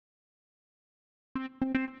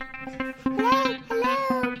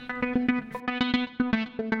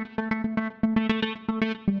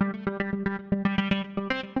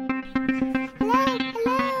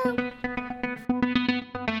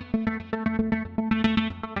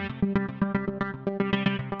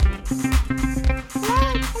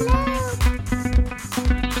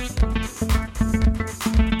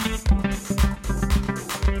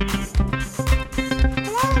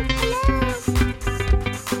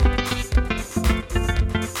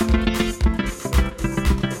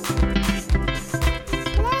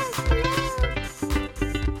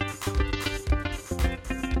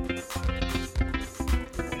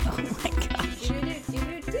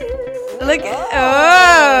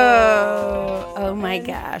Oh my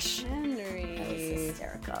gosh. Henry. That was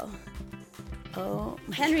hysterical. Oh,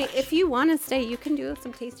 my Henry, gosh. if you want to stay, you can do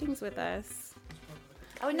some tastings with us.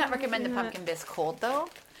 I would not recommend the pumpkin bisque cold, though.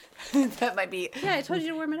 That might be Yeah, I told you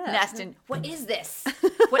to warm it up. nasty. What is this?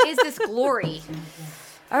 What is this glory?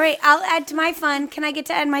 All right, I'll add to my fun. Can I get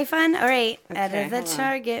to add my fun? All right, out Okay, of the hold on.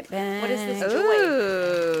 Target bag. What is this joy?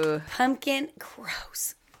 Ooh. Pumpkin,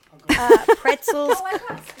 gross. Pretzels,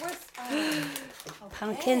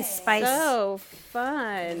 pumpkin spice. So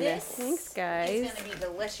fun. This Thanks, It's guys. going to be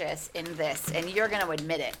delicious in this, and you're going to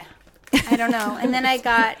admit it. I don't know. And then I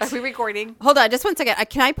Are got we recording? Hold on, just one second.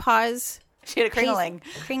 Can I pause? She had a kringling.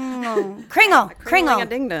 Kringle.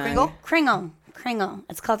 Ding dong. Kringle.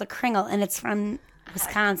 It's called a Kringle, and it's from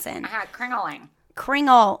Wisconsin. I had a kringling.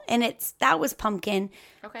 Kringle, and that was pumpkin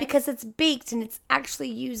Okay. because it's baked and it's actually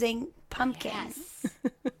using pumpkin. Yes.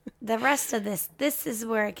 The rest of this is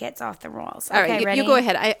where it gets off the rolls. All Okay, right, ready? you go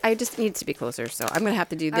ahead. I just need to be closer, so I'm going to have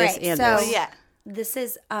to do All this right, and so this. Yeah. this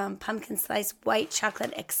is pumpkin spice white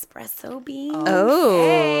chocolate espresso bean.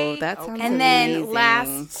 Oh, that sounds And then amazing.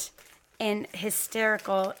 last and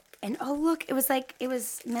hysterical. And oh, look, it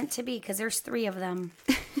was meant to be because there's 3 of them.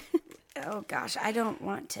 Oh, gosh. I don't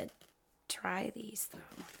want to try these,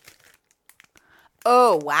 though.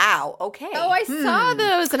 Oh, wow. Okay. Oh, I saw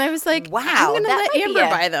those, and I was like, Wow, I'm going to that let might be Amber a-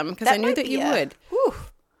 buy them because I knew might that be you a- would. Whew.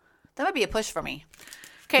 That might be a push for me.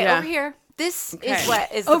 Okay, Yeah. over here. This Okay. is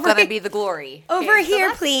what is Over going to he- be the glory. Over Okay, here,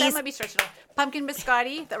 that please. might be stretching. Pumpkin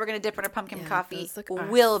biscotti that we're going to dip in our pumpkin coffee those look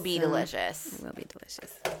will be awesome. delicious. It will be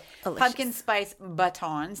delicious. Pumpkin spice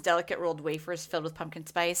batons, delicate rolled wafers filled with pumpkin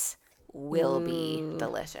spice, will be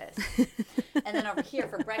delicious. And then over here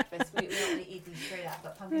for breakfast, we don't want to eat these straight up,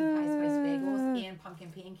 but pumpkin pie spice bagels and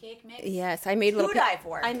pumpkin pancake mix. Yes, I made little. Who die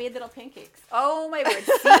for? I made little pancakes. Oh my word!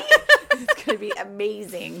 See, it's going to be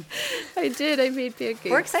amazing. I did. I made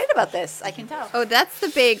pancakes. We're excited about this. I can tell. Oh, that's the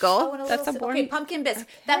bagel. Oh, and a That's a little, born. okay, pumpkin bisque.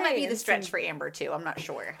 That might be the and stretch for Amber too. I'm not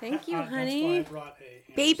sure. Thank you, That's why I honey. brought a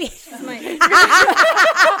Baby.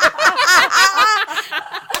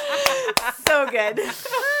 So good.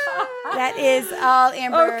 That is all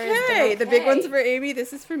Amber's. Okay, the big one's for Amy.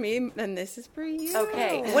 This is for me, and this is for you.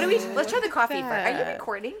 Okay, what do we? Let's try the coffee first. Are you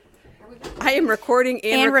recording? I am recording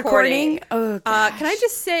and, And recording. Oh, Can I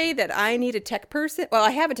just say that I need a tech person? Well,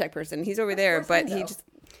 I have a tech person. He's over there, but he just.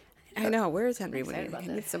 I know. Where is Henry? I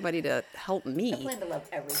need somebody to help I me. plan to love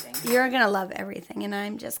everything. You're going to love everything, and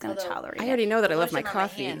I'm just going to tolerate I it. already know that I love my Lotion on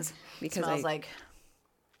coffee hands because smells I. like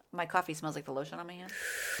my coffee smells like the lotion on my hands.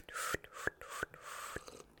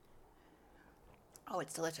 Oh,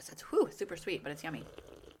 it's delicious. It's super sweet, but it's yummy.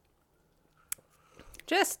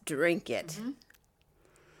 Just drink it.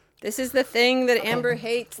 This is the thing that Amber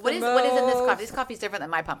hates. What the is in this most. coffee? This coffee is different than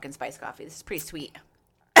my pumpkin spice coffee. This is pretty sweet.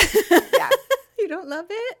 Yeah. You don't love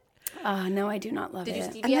it? Oh, no, I do not love Did you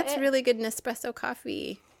it. stevia And that's it? really good Nespresso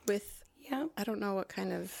coffee with. Yeah. I don't know what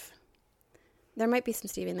kind of. There might be some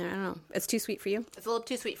stevia in there. I don't know. It's too sweet for you. It's a little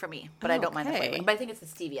too sweet for me, but I don't mind the Okay. flavor. But I think it's the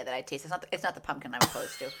stevia that I taste. It's not the pumpkin I'm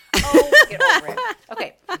opposed to. Oh, get over it.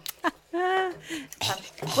 Okay.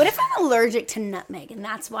 What if I'm allergic to nutmeg, and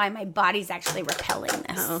that's why my body's actually repelling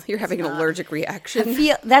this? Oh, you're having an allergic reaction.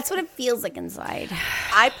 That's what it feels like inside.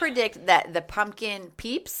 I predict that the pumpkin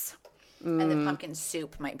peeps and the pumpkin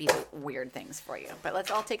soup might be the weird things for you. But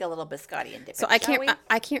let's all take a little biscotti and dip So it, I shall we? can't.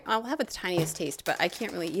 I can't. I'll have the tiniest taste, but I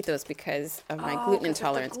can't really eat those because of my gluten 'cause of the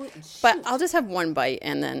intolerance. gluten. But Shoot. I'll just have one bite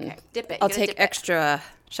and then Okay, dip it. You I'll gotta take dip it. extra.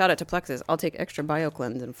 Shout out to Plexus. I'll take extra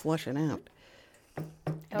BioCleanse and flush it out.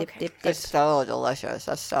 Dip, dip, dip. It's so delicious.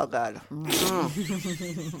 That's so good.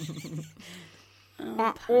 Oh. No,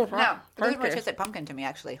 it doesn't really taste like pumpkin to me,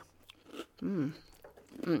 actually.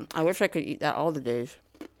 I wish I could eat that all the days.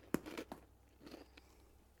 It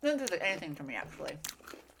doesn't taste like anything to me, actually.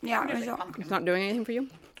 Yeah, It tastes like pumpkin. It's not doing anything for you.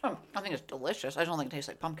 Oh, I think it's delicious. I just don't think it tastes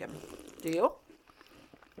like pumpkin. Do you?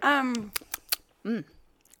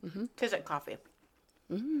 Tastes like coffee.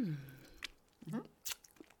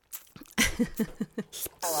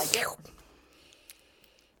 I like it.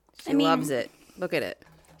 She loves it. Look at it.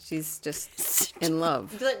 She's just in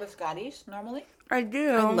love. Do you like biscottis normally? I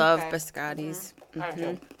do. I love Okay. biscottis. I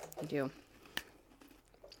do. I do.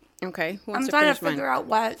 Okay, who I'm wants to trying to finish figure mine? out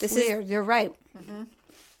why it's This is- weird. You're right.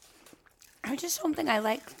 I just don't think I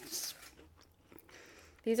like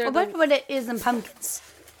These are what it is in pumpkins.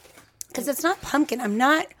 Because it's not pumpkin. I'm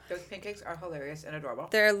not. Those pancakes are hilarious and adorable.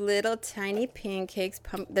 They're little tiny pancakes.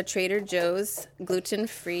 The Trader Joe's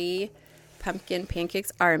gluten-free pumpkin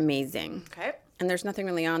pancakes are amazing. Okay. And there's nothing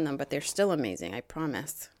really on them, but they're still amazing. I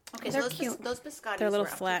promise. Okay, They're so those, cute. those biscottis They're a little were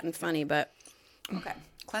up to- flat and funny, but Okay.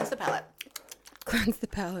 Cleanse the palate. Cleanse the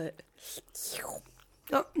palate.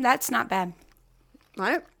 Oh, that's not bad.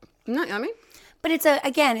 What? Not yummy? But it's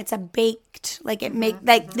a baked, like it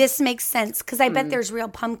this makes sense because I bet there's real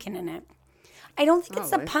pumpkin in it. I don't think it's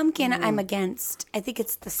the pumpkin I'm against. I think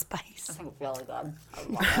it's the spice. I think it's really good. I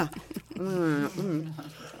love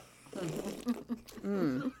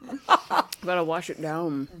it. Gotta wash it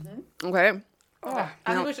down. Okay. I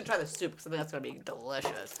think we should try the soup because I think that's going to be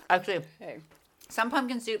delicious. Actually, some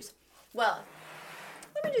pumpkin soups. Well,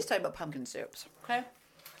 let me just tell you about pumpkin soups, okay?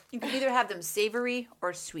 You can either have them savory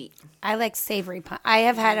or sweet. I like savory. I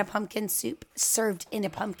have had a pumpkin soup served in a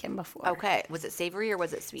pumpkin before. Okay. Was it savory or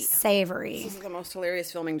was it sweet? Savory. This is the most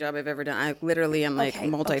hilarious filming job I've ever done. I literally am like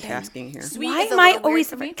multitasking here. Sweet Why is a am I little weird always?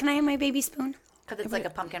 for me Can I have my baby spoon? because it's like a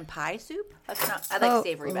pumpkin pie soup. That's not. I like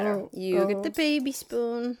savory better. You get the baby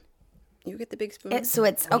spoon. You get the big spoon. So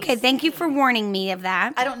it's okay. Thank you for warning me of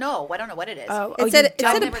that. I don't know what it is. It said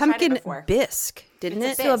I've a never tried it pumpkin before. bisque, didn't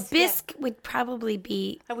It's it? a So a bisque, bisque would probably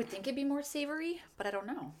be. I would think it'd be more savory, but I don't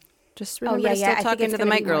know. Just remember yeah, to yeah, still I think talking it's to the gonna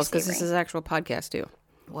mic be more girls because this savory. is actual podcast too.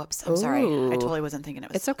 Whoops, I'm sorry. I totally wasn't thinking it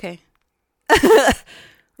was. It's okay.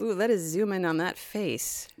 Ooh, let us zoom in on that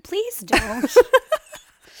face. Please don't.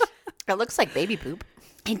 It looks like baby poop.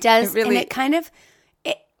 It does, It really- and it kind of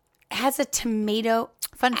it has a tomato.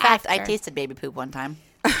 Fun fact: I after. tasted baby poop one time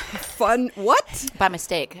Fun. What? by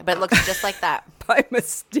mistake, but it looks just like that. By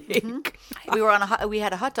mistake. We were on we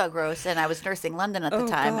had a hot dog roast, and I was nursing London at the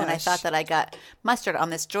time, and I gosh. thought that I got mustard on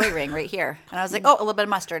this joy ring right here, and I was like, oh, a little bit of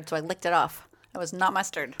mustard, so I licked it off. It was not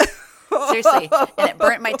mustard. Seriously, and it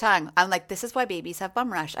burnt my tongue. I'm like, this is why babies have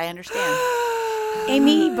bum rush. I understand.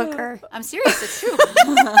 Amy Booker, I'm serious. It's true.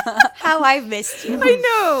 how I've missed you. I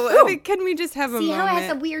know. I mean, can we just have a See moment? how it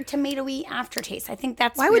has a weird tomatoey aftertaste. I think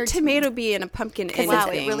that's Why weird would to me. tomato be in a pumpkin anything? Wow,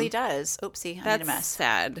 it really does. Oopsie, I made That's a mess.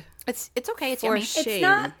 sad. It's okay. It's For yummy. shame. It's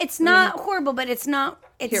not. It's not horrible, but it's not.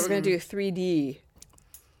 It's Here, we're going to do 3D.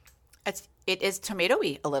 It is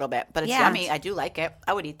tomatoey a little bit, but it's Yeah. yummy. I do like it.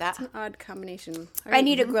 I would eat that. Odd combination. I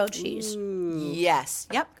need a grilled cheese. Yes.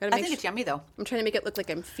 Yep. Gotta I make think it's yummy though. I'm trying to make it look like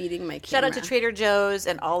I'm feeding my camera. Shout out to Trader Joe's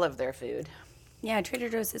and all of their food. Yeah, Trader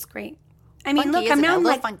Joe's is great. I mean, Funky, look, I'm isn't it? now A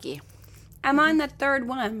little like funky. I'm on the third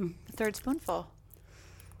one. The third spoonful.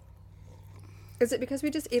 Is it because we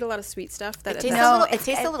just ate a lot of sweet stuff that It tastes, No, it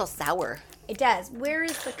tastes a little sour. It does. Where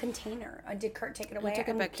is the container? Did Kurt take it away? took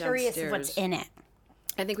it I'm back curious of what's downstairs. in it.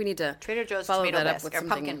 I think we need to Trader Joe's follow tomato that up bisque with or something.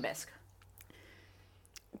 pumpkin bisque.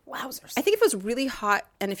 Wowzers. I think if it was really hot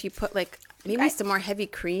and if you put like maybe I- some more heavy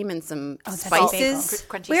cream and some that's spices.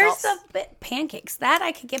 Crunchy Where's salt. the pancakes? That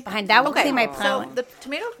I could get behind. That will Okay, clean my so palate.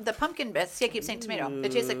 the pumpkin bisque. See, I keep saying tomato.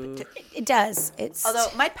 It tastes like. It does. It's. Although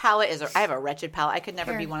my palate is, I have a wretched palate. I could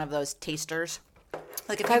never be one of those tasters.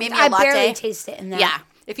 Like if you made me I a latte, barely taste it in that. yeah.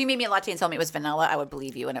 If you made me a latte and told me it was vanilla, I would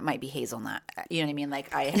believe you, and it might be hazelnut. You know what I mean?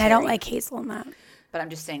 Like And I don't like hazelnut. But I'm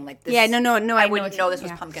just saying, like this. Yeah, no, I I know wouldn't what know you- this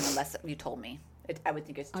was yeah. pumpkin unless you told me. I would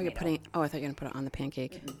think it's. Oh, you're tomato. putting. Oh, I thought you were gonna put it on the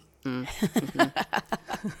pancake. Be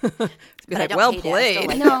But I like, don't well hate it. I still played.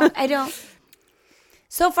 like it. No, I don't.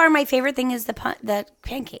 So far, my favorite thing is the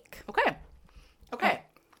pancake. Okay.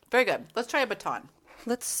 Very good. Let's try a baton.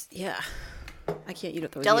 Let's. Yeah. I can't eat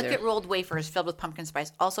it those Delicate either. rolled wafers filled with pumpkin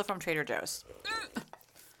spice, also from Trader Joe's.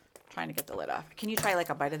 Trying to get the lid off. Can you try like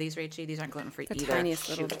a bite of these, Rachie? These aren't gluten free The either. tiniest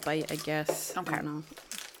little Shoot. bite, I guess. Okay. I don't know.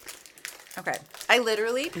 Okay. I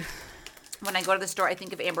literally, when I go to the store, I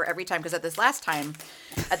think of Amber every time because at this last time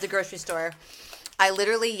at the grocery store, I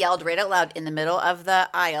literally yelled right out loud in the middle of the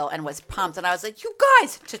aisle and was pumped. And I was like, you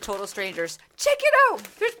guys, to total strangers, check it out.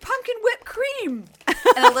 There's pumpkin whipped cream.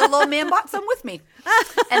 And a little old man bought some with me.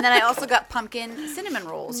 And then I also got pumpkin cinnamon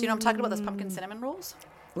rolls. You know what I'm talking about, those pumpkin cinnamon rolls?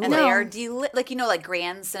 And they are like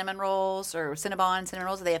Grand cinnamon rolls or Cinnabon cinnamon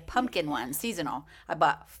rolls. They have pumpkin ones, seasonal. I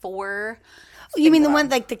bought 4. You mean the things of one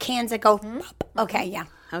like the cans that go? Pop? Okay, yeah.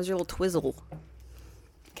 How's your little twizzle?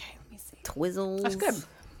 Okay, let me see. Twizzles. That's good.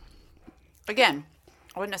 Again,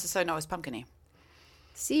 I wouldn't necessarily know it was pumpkin-y.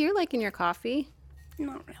 See, you're liking your coffee.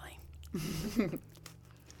 Not really.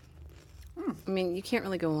 I mean, you can't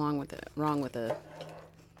really go wrong with a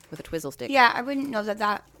twizzle stick. Yeah, I wouldn't know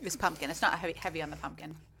that. It's pumpkin. It's not heavy on the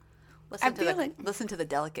pumpkin. I Listen to feel like- listen to the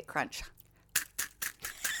delicate crunch.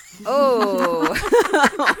 Oh.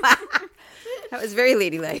 That was very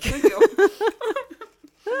ladylike.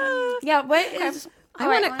 Yeah, what is? I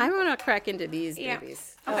want to crack into these Yeah.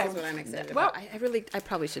 babies. Okay. That's what I'm excited Well- about. I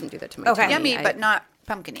probably shouldn't do that to my Okay. tummy. Yummy, but not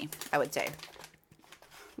pumpkin-y, I would say.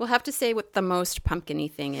 We'll have to say what the most pumpkin-y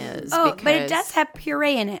thing is. Oh, but it because does have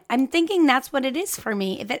puree in it. I'm thinking that's what it is for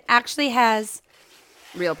me. If it actually has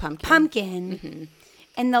real pumpkin. pumpkin,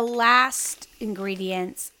 And the last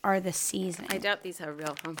ingredients are the seasoning. I doubt these have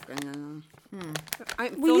real pumpkin in them.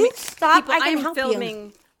 I'm Will you stop? People, I can I'm help filming.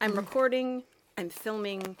 you. I'm recording. I'm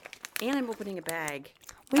filming, and I'm opening a bag.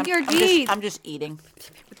 With your I'm teeth. I'm just eating.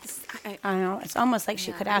 With this, I, I know. It's almost like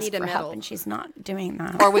she could I ask need a for help, medal. and she's not doing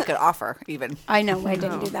that. Or we could offer even. I know. I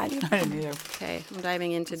didn't do that either. I didn't either. okay, I'm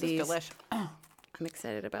diving into This is these. delish. I'm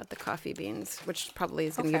excited about the coffee beans, which probably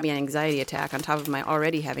is going to give me an anxiety attack on top of my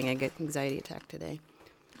already having an anxiety attack today.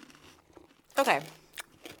 Okay.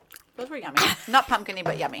 Those were yummy. Not pumpkin-y,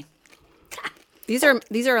 but yummy. These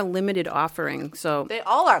are a limited offering, so They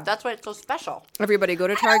all are. That's why it's so special. everybody go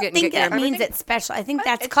to I Target don't and think get that your. means it's special. I think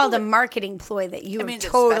that's It's called a totally- marketing ploy that you It have means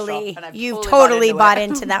it's totally, special, and I've you've totally totally bought bought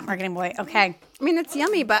into into that marketing ploy. Okay, I mean, it's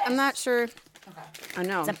yummy, but I'm not sure. I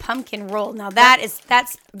know it's a pumpkin roll. Now that's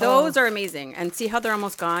those are amazing, and see how they're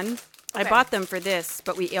almost gone. I bought them for this,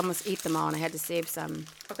 but we almost ate them all, and I had to save some.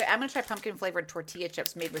 Okay, I'm going to try pumpkin-flavored tortilla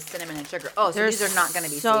chips made with cinnamon and sugar. Oh, so They're these are not going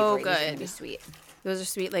to be so savory. These are good. going to be sweet. Those are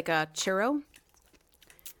sweet, like a churro.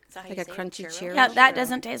 Is that how Like you a say it? crunchy Churro? churro? Yeah, that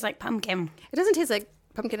doesn't taste like pumpkin. It doesn't taste like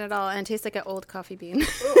pumpkin at all, and it tastes like an old coffee bean.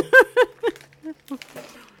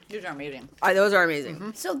 These are amazing. Those are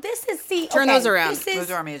amazing. So this is the Turn those around. This is,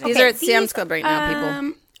 Those are amazing. These are at Sam's Club right now,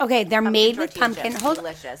 people. Okay, they're made with tortilla pumpkin. chips, Hold,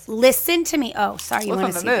 delicious. listen to me. Oh, sorry, you Look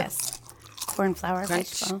want to on see the move. this? Corn flour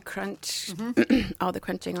vegetable. Crunch. All the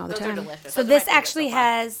crunching all the Those are time. delicious. So Those are my this favorite actually so far.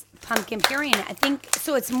 has pumpkin puree in it. I think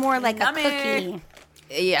so. It's more like Yummy. a cookie.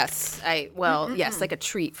 Yes, yes, like a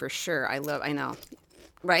treat for sure. I know,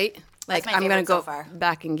 right? Like my I'm gonna favorite so go far.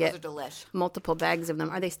 back and Those get are delish. multiple bags of them.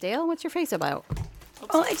 Are they stale? What's your face about?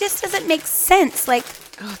 Oh, it just doesn't make sense. Like,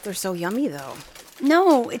 Oh, they're so yummy though.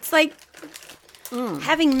 no, it's like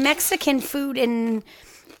having Mexican food and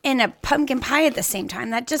a pumpkin pie at the same time.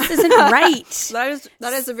 That just isn't right.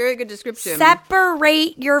 That is a very good description.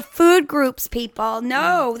 Separate your food groups, people.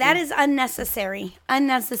 No, that is unnecessary.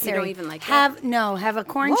 Unnecessary. You don't even like have a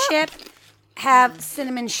corn chip, have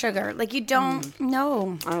cinnamon sugar. Like you don't.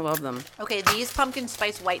 No. I love them. Okay, these pumpkin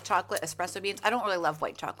spice white chocolate espresso beans. I don't really love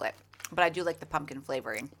white chocolate, but I do like the pumpkin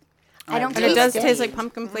flavoring. I don't. And it does taste taste like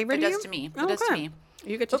pumpkin flavor It to does you? to me. It Oh, does to okay. me.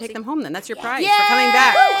 You get to take them home then. That's your prize Yeah! for coming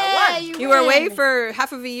back. I won. You were away for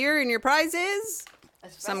half of a year and your prize is?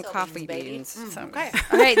 Some Espresso coffee baby. beans. Okay,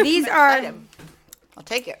 Okay, these are excited. I'll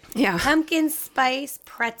take it. Yeah. pumpkin spice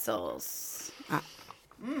pretzels.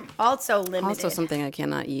 Also limited. Also something I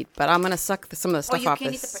cannot eat, but I'm going to suck some of the Oh, stuff you off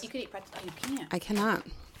can't eat this. the. You can eat pretzel. Oh, you can't. I cannot.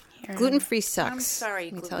 Here. Gluten-free sucks. I'm sorry,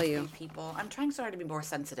 let me gluten-free tell you. people. I'm trying so hard to be more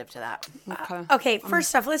sensitive to that. Okay. Okay,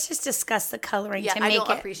 first off, let's just discuss the coloring Yeah, to I make don't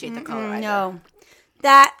it. appreciate the color either. No,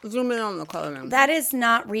 that Zoom in on the coloring. that is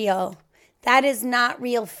not real. That is not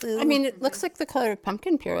real food. I mean, it looks like the color of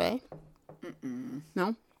pumpkin puree.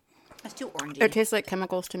 No? It's too orangey. It tastes like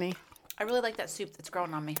chemicals to me. I really like that soup that's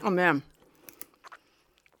growing on me. Oh, man.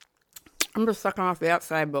 I'm just sucking off the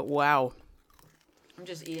outside, but wow. I'm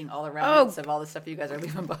just eating all the remnants of all the stuff you guys are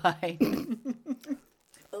leaving behind.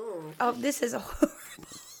 oh, this is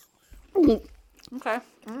horrible. Okay.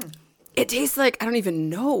 It tastes like, I don't even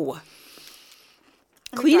know.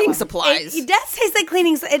 Cleaning supplies. It does taste like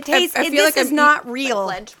cleaning. It tastes. I feel this like is I'm not real.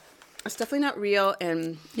 Pledge. It's definitely not real,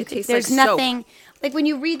 and it tastes There's like soap. nothing like when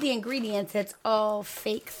you read the ingredients. It's all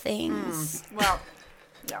fake things. Well,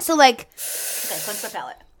 So like okay, cleanse the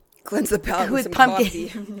palate. Cleanse the palate with, with some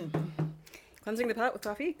pumpkin. coffee. Cleansing the palate with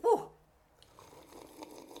coffee? Ooh.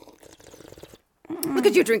 Look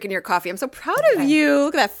at you drinking your coffee. I'm so proud of you.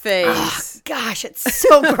 Look at that face. Gosh, it's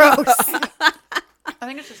so gross. I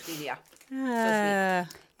think it's just stevia.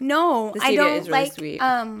 No, The I stevia don't is really like. sweet.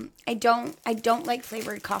 I don't like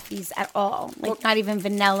flavored coffees at all. Like not even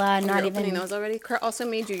vanilla. Not You're even. opening those already? Kurt also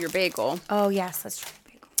made you your bagel. Oh yes, let's try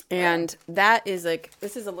the bagel. And that is like,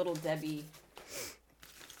 this is a little Debbie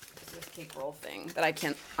Swiss cake roll thing that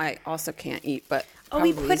I also can't eat, but Oh,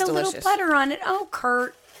 we probably put is a little delicious. butter on it. Oh,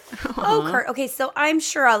 Kurt. Oh, Kurt. Okay, so I'm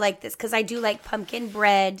sure I'll like this because I do like pumpkin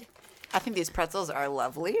bread. I think these pretzels are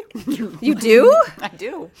lovely. You do? I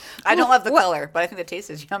do. I don't love the color, but I think the taste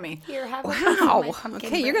is yummy. Here, have a Wow.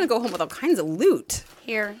 Okay, you're going to go home with all kinds of loot.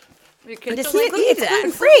 Here. Your kids It's don't like gluten- gluten.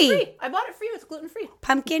 it's gluten-free. I bought it for you. It's gluten free.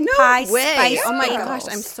 Pumpkin pie Way. spice Oh my bagels. gosh,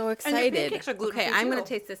 I'm so your excited. pancakes are Okay, gluten-free I'm going too. to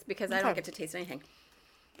taste this because I don't get to taste anything.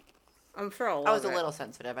 I'm sure I'll I was a love it. little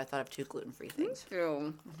sensitive. I thought of 2 gluten free things.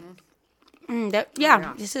 Ew.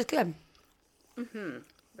 Yeah, this is good.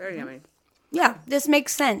 Very yummy. Yeah, this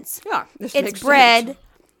makes sense. Yeah, this It's makes bread sense.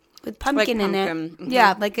 with pumpkin in it. pumpkin, mhm.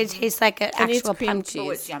 Yeah, like it tastes like an It needs actual cream pumpkin. Oh,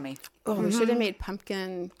 cheese. it's yummy. Oh, we should have made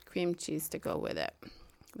pumpkin cream cheese to go with it.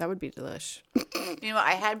 That would be delish. You know what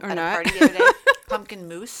I had at a not. party the other day? Pumpkin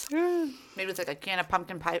mousse. Made with like a can of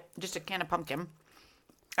pumpkin pie, just a can of pumpkin.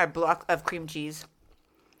 a block of cream cheese,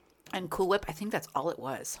 and Cool Whip. I think that's all it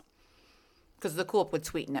was. Because the Cool Whip would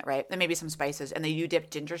sweeten it, right? And maybe some spices. And then you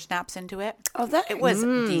dip ginger snaps into it. Oh, that It was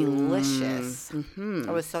delicious. It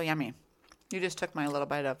was so yummy. You just took my little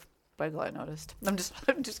bite of bagel, I noticed. I'm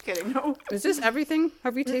just kidding. No. Is this everything?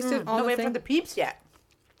 Have we tasted all No, the we haven't things? had the peeps yet.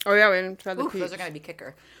 Oh, yeah, we didn't try the Oof, peach. those are going to be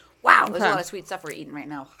kicker. Wow, there's a Okay. lot of sweet stuff we're eating right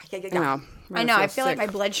now. I know. I know. I feel like my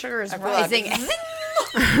blood sugar is feel like- rising.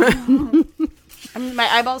 My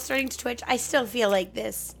eyeball's starting to twitch. I still feel like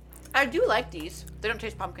this. I do like these. They don't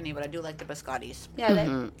taste pumpkin-y, but I do like the biscottis.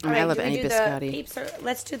 Yeah. I love any biscotti. Peeps or,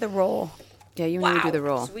 let's do the roll. Yeah, you want to do the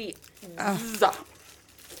roll. Sweet.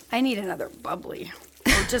 I need another bubbly.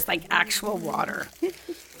 Or just like actual water. Okay.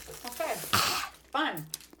 Fun.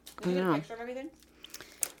 Did you get a picture of everything?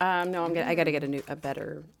 No, I got to get a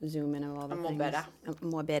better zoom in of all the more things. better.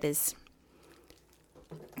 More betters.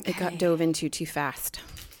 It got dove into too fast.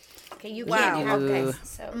 Okay, you Wow. can't have Ooh. this.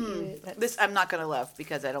 So This I'm not going to love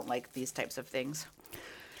because I don't like these types of things.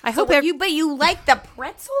 I so hope what you like the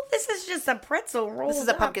pretzel? This is just a pretzel roll. This is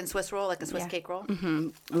a pumpkin Swiss roll, like a Swiss Yeah. cake roll.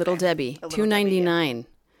 Little Debbie, A Little Debbie, $2.99.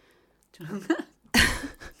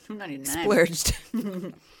 $2.99. Splurged.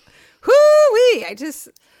 Hoo-wee!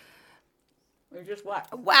 Or just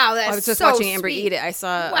what? Wow, that's I was just so watching Amber sweet. eat it. I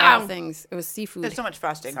saw Wow. things. It was seafood. There's so much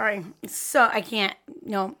frosting. Sorry. So I can't.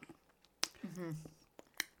 No.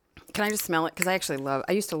 Can I just smell it? Because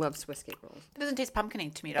I used to love Swiss cake rolls. It doesn't taste pumpkin-y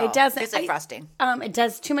to me at all. It doesn't. It tastes like frosting. It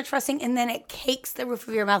does too much frosting, and then it cakes the roof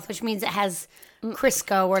of your mouth, which means it has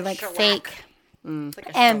Crisco or like Shellac. fake. It's like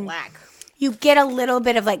a And- shellac. You get a little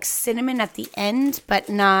bit of like cinnamon at the end, but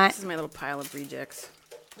not This is my little pile of rejects.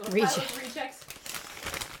 Rejects.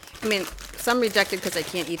 I mean, some rejected because I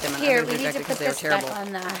can't eat them, and Here, others we need to rejected put because they were this back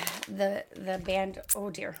terrible. on the band. Oh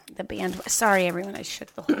dear, the band. Sorry, everyone. I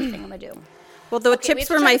shook the whole thing. I'm gonna do. Well, the Okay, we chips have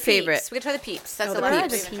to were try my the peeps. favorite. We can try the peeps. That's the Where are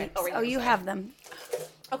peeps. the peeps? right Oh, here, you sorry. have them.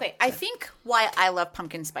 Okay, I think why I love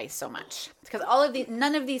pumpkin spice so much because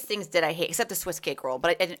none of these things did I hate except the Swiss cake roll.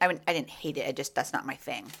 But I didn't hate it. That's not my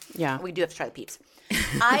thing. Yeah. we do have to try the peeps.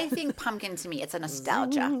 I think pumpkin to me, it's a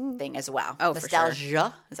nostalgia thing as well. Oh, for sure.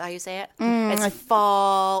 nostalgia is that how you say it. It's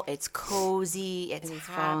fall. It's cozy. It's is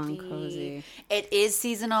fall and happy. cozy. It is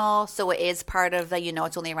seasonal, so it is part of the.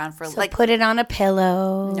 It's only around for So put it on a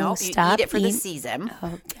pillow. no, you Stop eat it for the eating. season. Oh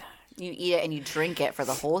God. You eat it and you drink it for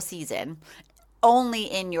the whole season. Only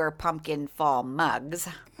in your pumpkin fall mugs.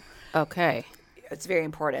 Okay. It's very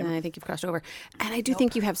important. And I think you've crossed over. And I do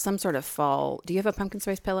think you have some sort of fall. Do you have a pumpkin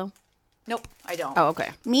spice pillow? Nope, I don't. Oh, okay.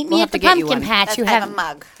 Meet We'll me have at to the get you pumpkin one. patch. That's, You I have have a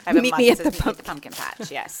mug. I have a Meet mug me that at says the Meet me at the pumpkin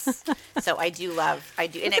patch. Yes. So I do love.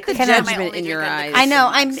 And it could judgment in your eyes. I know.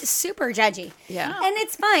 I'm super judgy. Yeah. And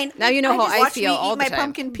it's fine. Now you know how I watch feel me all eat the my time.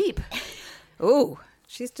 pumpkin peep. Ooh,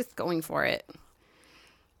 she's just going for it.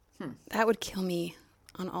 That would kill me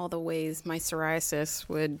on all the ways. My psoriasis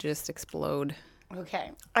would just explode.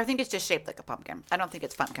 Okay. I think it's just shaped like a pumpkin. I don't think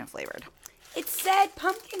it's pumpkin flavored. It said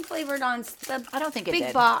pumpkin flavored on the I don't think it big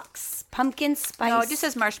did. box. Pumpkin spice. No, it just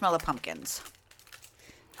says marshmallow pumpkins.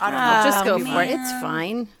 I don't Just go man. for it. It's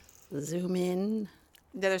fine. Zoom in.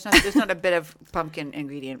 know. There's not a bit of pumpkin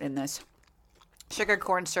ingredient in this. Sugar,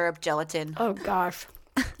 corn syrup, gelatin. Oh gosh.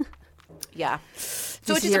 Yeah.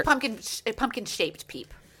 So it's just your- a pumpkin shaped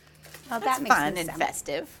peep. Well, That's that makes fun sense. and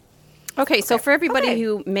festive. Okay, so for everybody Okay.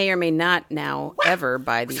 who may or may not now ever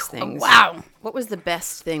buy these things, Wow. what was the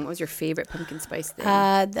best thing? What was your favorite pumpkin spice thing?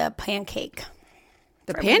 The pancake.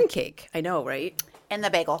 the pancake. I know, right? And the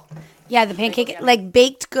bagel. Yeah, the pancake. Like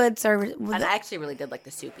baked goods are. And I actually really did like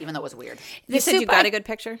the soup, even though it was weird. The You said you soup got I- a good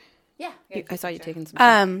picture. Yeah. I saw you taking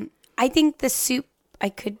some. I think the soup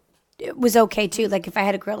it was okay too. Like if I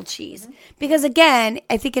had a grilled cheese, because again,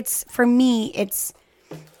 I think it's for me.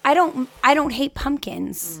 I don't hate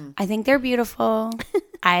pumpkins. I think they're beautiful.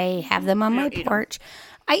 I have them on my don't eat 'em. porch.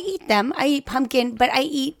 I eat them. I eat pumpkin, but I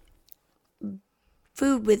eat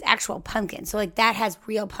food with actual pumpkin. So like that has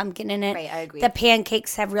real pumpkin in it. Right, I agree. The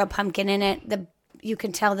pancakes have real pumpkin in it. You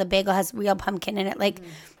can tell the bagel has real pumpkin in it. Like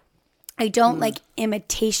I don't like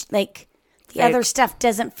imitation. Like the other stuff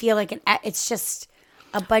doesn't feel like it's just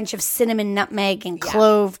a bunch of cinnamon, nutmeg, and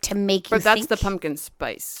clove to make you. But that's think. the pumpkin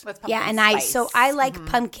spice. With Yeah, pumpkin and spice. I like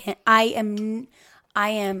pumpkin. I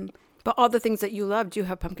am But all the things that you love do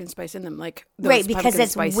have pumpkin spice in them, like those Right, because pumpkin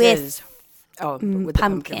it's spices. with with the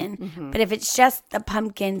pumpkin. But if it's just the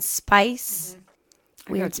pumpkin spice,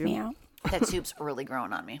 weirds you. me out. That soup's really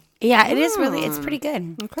growing on me. Yeah, it is really. It's pretty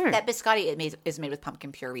good. Okay. That biscotti is made with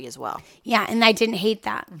pumpkin puree as well. Yeah, and I didn't hate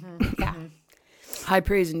that. Yeah, High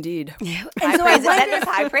praise indeed. and High so I praise, that wonder. is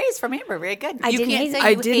high praise from Amber. Very good. I didn't can't hate say it. I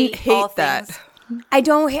you didn't all hate that. things. I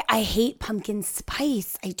don't. I hate pumpkin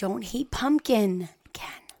spice. I don't hate pumpkin.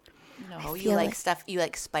 Again, Oh, you feel like like- stuff. You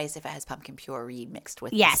like spice if it has pumpkin puree mixed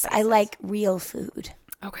with. the Yes, I spices. like real food.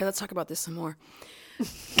 Okay, let's talk about this some more.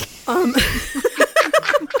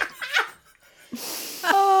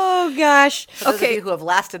 Oh gosh. For those of okay. you who have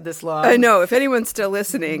lasted this long. I know. If anyone's still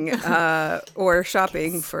listening or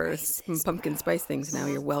shopping for some pumpkin spice things now,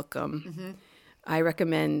 you're welcome. Mm-hmm. I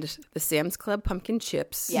recommend the Sam's Club pumpkin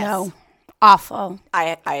chips. Yes. No. Awful.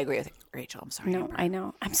 I agree with Rachel. I'm sorry. No, I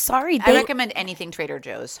know. I'm sorry. I recommend anything Trader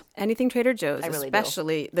Joe's. Anything Trader Joe's, really do.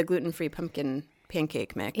 especially the gluten-free pumpkin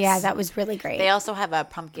pancake mix. Yeah, that was really great. They also have a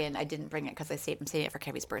pumpkin. I didn't bring it because I'm saving it for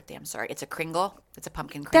Kevy's birthday. I'm sorry. It's a Kringle. It's a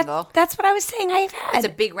pumpkin Kringle. That's what I was saying I've had. It's a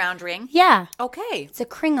big round ring. yeah. Okay. It's a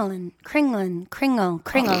Kringle.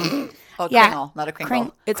 Oh, Yeah. Kringle, not a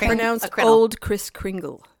Kringle. It's Kringle. pronounced A Kringle. Old Chris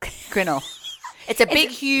Kringle. Kringle. It's a big,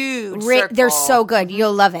 huge circle. They're so good.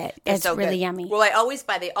 You'll love it. They're It's so really good. yummy. Well,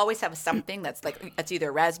 they always have something that's like, it's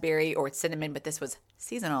either raspberry or it's cinnamon, but this was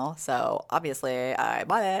seasonal. So obviously I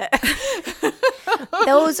bought it.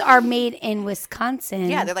 Those are made in Wisconsin.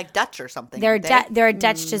 Yeah, they're like Dutch or something. They're aren't they? they're a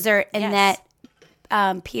Dutch dessert, and Yes.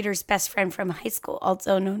 that Peter's best friend from high school,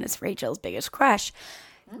 also known as Rachel's biggest crush,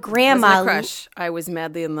 Wasn't Grandma. a crush. I was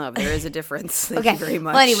madly in love. There is a difference. Thank Okay. you very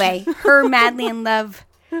much. Well, anyway, her madly in love,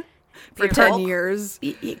 for Peter 10 Falk? years.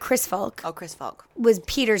 Chris Falk, Oh, Chris Falk. was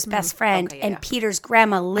Peter's best friend, Okay, yeah, and yeah. Peter's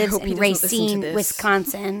grandma lives hope he in doesn't listen to Racine, this.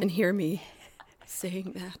 Wisconsin. And hear me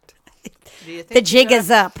saying that. Do you think The jig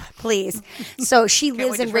is up, please. So she Can't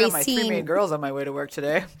lives wait to in turn on my three maid Racine. girls on my way to work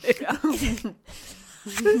today.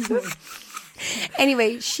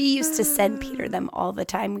 Anyway, she used to send Peter them all the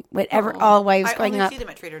time, whatever, all while he was I growing only up. see them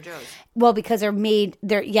at Trader Joe's. Well, because they're made,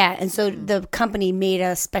 and so the company made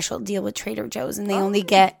a special deal with Trader Joe's, and they only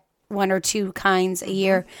get one or two kinds a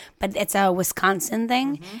year, but it's a Wisconsin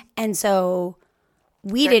thing, and so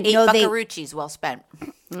we They're didn't know they. buckarooccies well spent.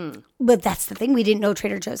 But that's the thing, we didn't know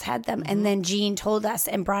Trader Joe's had them, and then Jean told us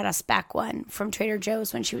and brought us back one from Trader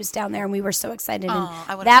Joe's when she was down there, and we were so excited. I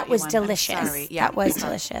And would've that bought you was one. I'm delicious. sorry. Yeah. That was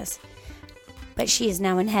delicious. But she is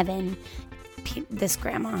now in heaven. This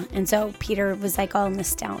grandma, and so Peter was like all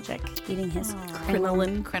nostalgic, eating his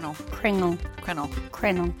Crinoline. Kringle. Kringle. I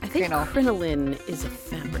think Crinoline. crinoline is a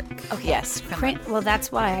fabric. Okay. Yes. Kringle. Well,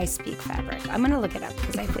 that's why I speak fabric. I'm gonna look it up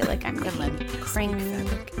because I feel like I'm making I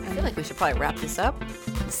feel like we should probably wrap this up.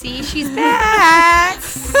 See, she's back.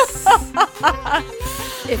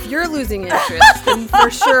 If you're losing interest, then for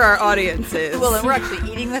sure our audience is. Well, and we're actually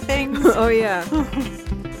eating the things. Oh, yeah.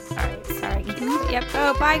 Sorry. Yep.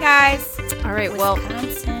 Oh, bye, guys. All right, well,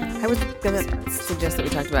 Wisconsin. I was going to suggest that we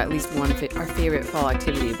talked about at least one our favorite fall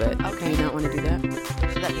activity, but do you not want to do that?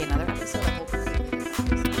 Should that be another episode? A whole completely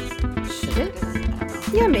different episode? Should it? I don't know.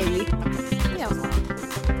 Yeah, maybe. Yeah, it was long.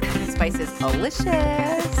 Spice is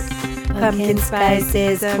delicious. Pumpkin spice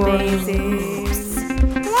is amazing.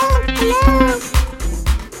 Hello.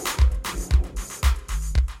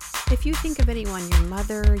 If you think of anyone, your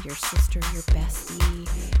mother, your sister, your bestie,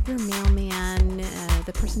 your mailman,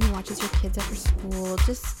 the person who watches your kids after school,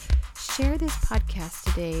 just share this podcast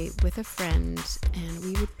today with a friend, and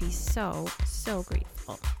we would be so, so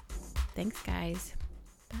grateful. Thanks, guys.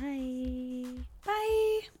 Bye.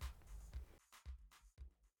 Bye.